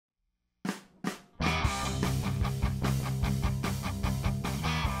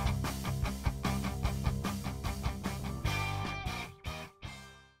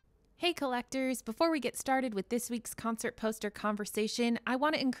Hey collectors, before we get started with this week's concert poster conversation, I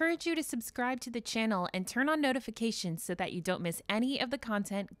want to encourage you to subscribe to the channel and turn on notifications so that you don't miss any of the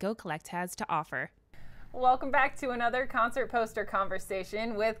content GoCollect has to offer. Welcome back to another concert poster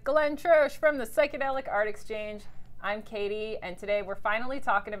conversation with Glen from the Psychedelic Art Exchange. I'm Katie, and today we're finally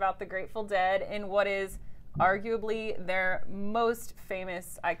talking about the Grateful Dead in what is arguably their most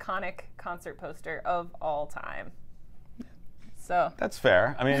famous, iconic concert poster of all time. So that's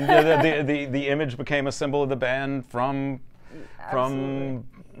fair. I mean, the image became a symbol of the band from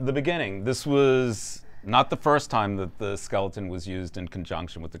the beginning. This was not the first time that the skeleton was used in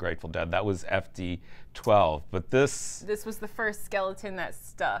conjunction with the Grateful Dead. That was FD12, but this was the first skeleton that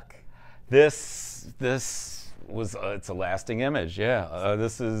stuck. This was it's a lasting image. Yeah,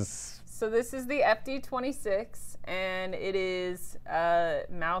 this is. So this is the FD26, and it is a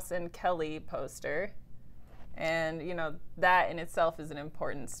Mouse and Kelly poster. And, you know, that in itself is an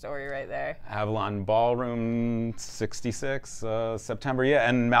important story right there. Avalon Ballroom, 66, September, yeah.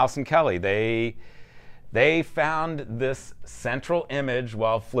 And Mouse and Kelly, they found this central image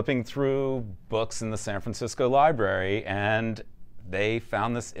while flipping through books in the San Francisco library, and they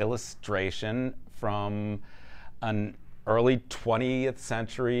found this illustration from an early 20th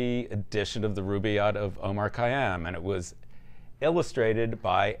century edition of the Rubaiyat of Omar Khayyam, and it was illustrated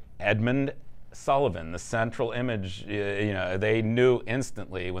by Edmund Sullivan. The central image, you know, they knew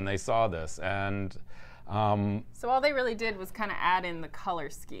instantly when they saw this. And so all they really did was kind of add in the color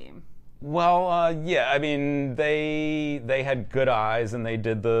scheme. Well, yeah, I mean, they had good eyes and they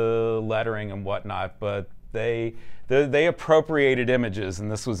did the lettering and whatnot, but they appropriated images, and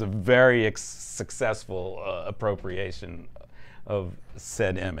this was a very successful appropriation of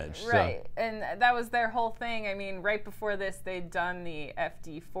said image. Right, so. And that was their whole thing. I mean, right before this, they'd done the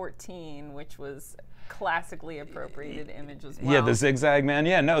FD14, which was classically appropriated image as well. Yeah, the Zigzag Man.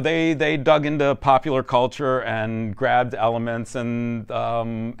 Yeah, no, they dug into popular culture and grabbed elements and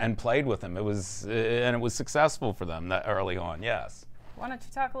played with them. It was successful for them that early on. Yes. Why don't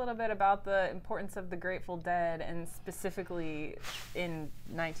you talk a little bit about the importance of the Grateful Dead, and specifically in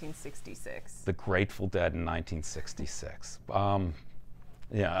 1966? The Grateful Dead in 1966.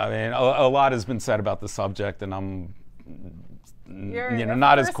 Yeah, I mean, a lot has been said about the subject, and I'm,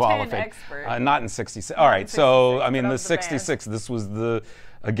 not as qualified. Not in 66. All right, so I mean, the 66. This was the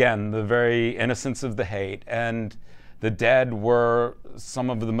very innocence of the hate, and the Dead were some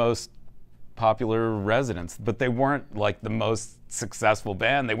of the most popular residents, but they weren't like the most successful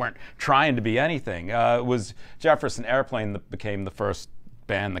band. They weren't trying to be anything. It was Jefferson Airplane that became the first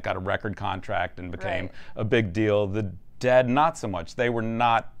band that got a record contract and became a big deal. The Dead, not so much. They were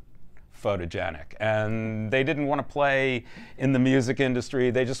not photogenic, and they didn't want to play in the music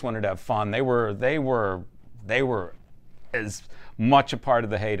industry. They just wanted to have fun. They were as much a part of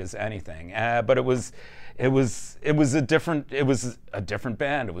the hate as anything. But it was a different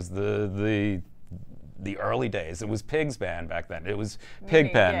band. It was the early days. It was Pig's band back then. It was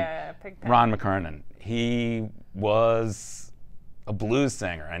Pigpen. Yeah, Pigpen. Ron McKernan. He was a blues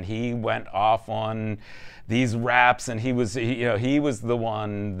singer, and he went off on these raps, and he was the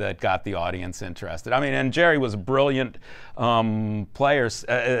one that got the audience interested. I mean, and Jerry was a brilliant player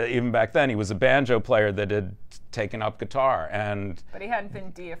even back then. He was a banjo player that had taken up guitar, but he hadn't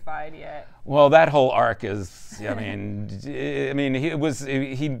been deified yet. Well, that whole arc is, I mean, he was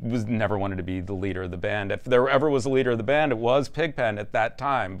never wanted to be the leader of the band. If there ever was a leader of the band, it was Pigpen at that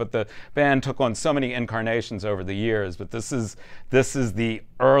time. But the band took on so many incarnations over the years. But this is the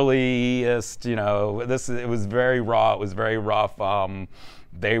earliest. You know, it was very raw. It was very rough.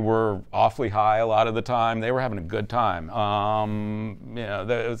 They were awfully high a lot of the time. They were having a good time. You know,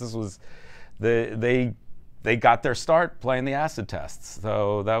 this was they got their start playing the acid tests.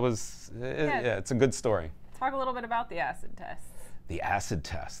 So that was, yeah, it's a good story. Talk a little bit about the acid tests. The acid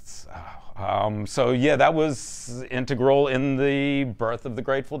tests. So yeah, that was integral in the birth of the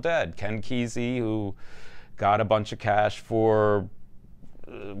Grateful Dead. Ken Kesey, who got a bunch of cash for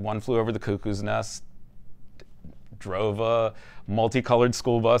One Flew Over the Cuckoo's Nest, drove a multicolored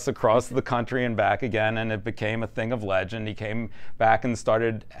school bus across the country and back again, and it became a thing of legend. He came back and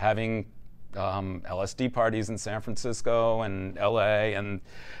started having LSD parties in San Francisco and LA, and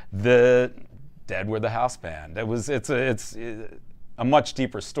the Dead were the house band. It's a much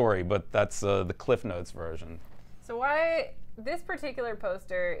deeper story, but that's the Cliff Notes version. So why this particular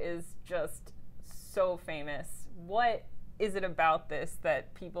poster is just so famous? What is it about this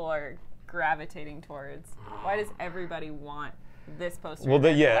that people are gravitating towards? Why does everybody want this poster? Well,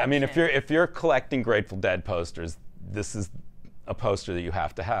 yeah, I mean, if you're collecting Grateful Dead posters, this is a poster that you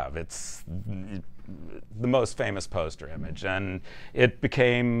have to have. It's the most famous poster image, and it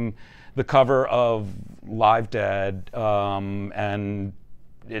became the cover of Live Dead, and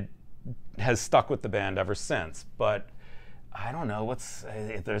it has stuck with the band ever since. But I don't know,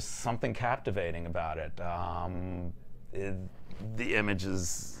 there's something captivating about it. The image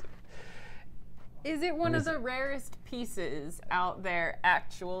is... Is it one of the rarest pieces out there,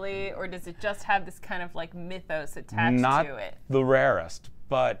 actually, or does it just have this kind of like mythos attached to it? Not the rarest,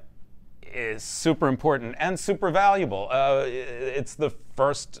 but is super important and super valuable. It's the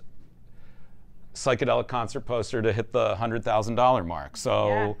first psychedelic concert poster to hit the $100,000 mark. So,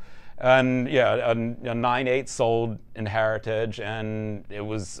 yeah. And yeah, a 9/8 sold in Heritage, and it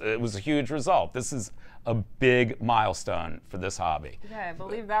was a huge result. This is a big milestone for this hobby. Yeah, I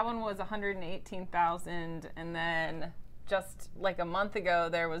believe that one was 118,000, and then just like a month ago,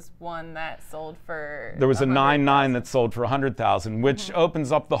 there was one that sold for. There was a 9/9 that sold for 100,000, which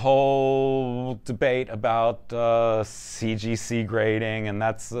opens up the whole debate about CGC grading, and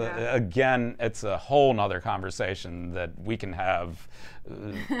that's again, it's a whole nother conversation that we can have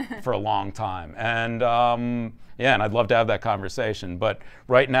for a long time. And yeah, and I'd love to have that conversation. But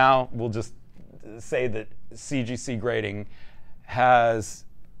right now, we'll just say that CGC grading has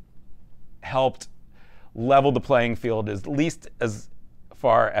helped level the playing field, at least as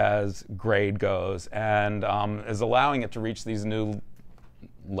far as grade goes, and is allowing it to reach these new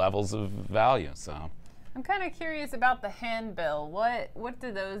levels of value. So I'm kind of curious about the handbill. What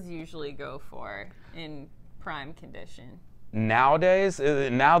do those usually go for in prime condition? Nowadays,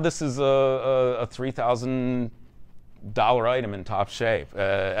 now this is a $3,000 item in top shape,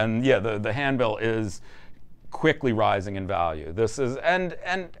 and yeah, the handbill is quickly rising in value. This is and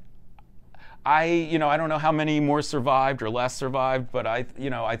I don't know how many more survived or less survived, but I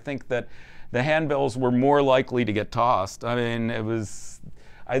think that the handbills were more likely to get tossed. I mean,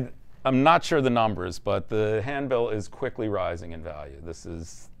 I'm not sure the numbers, but the handbill is quickly rising in value. This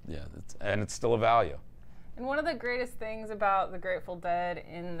is and it's still a value. And one of the greatest things about the Grateful Dead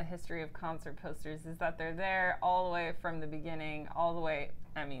in the history of concert posters is that they're there all the way from the beginning, all the way,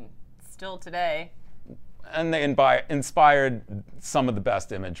 I mean, still today. And they inspired some of the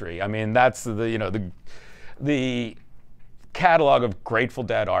best imagery. I mean, that's the catalog of Grateful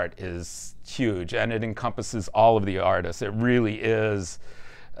Dead art is huge, and it encompasses all of the artists. It really is,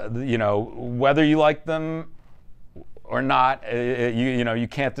 whether you like them or not, you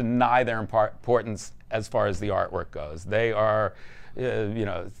can't deny their importance as far as the artwork goes. They are,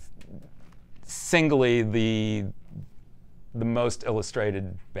 singly the most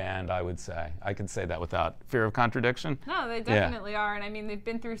illustrated band, I would say. I can say that without fear of contradiction. No, they definitely are. And I mean, they've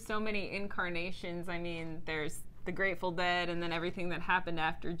been through so many incarnations. I mean, there's the Grateful Dead, and then everything that happened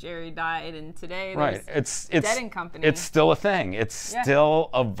after Jerry died, and today there's it's Dead and Company. It's still a thing. It's still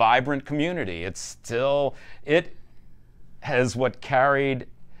a vibrant community. It has what carried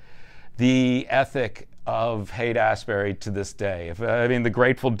the ethic of Haight-Ashbury to this day. I mean, the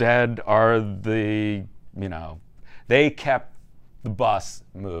Grateful Dead are they kept the bus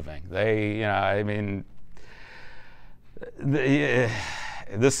moving.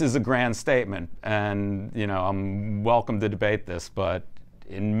 This is a grand statement, and I'm welcome to debate this, but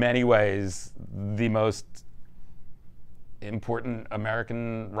in many ways, the most important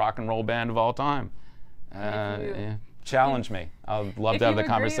American rock and roll band of all time. Challenge me. I'd love to have the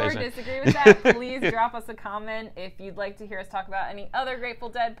conversation. If you agree or disagree with that, please drop us a comment. If you'd like to hear us talk about any other Grateful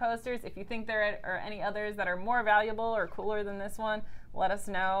Dead posters, if you think there are any others that are more valuable or cooler than this one, let us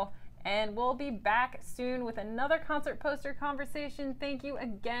know. And we'll be back soon with another concert poster conversation. Thank you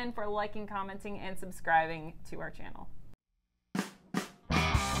again for liking, commenting, and subscribing to our channel.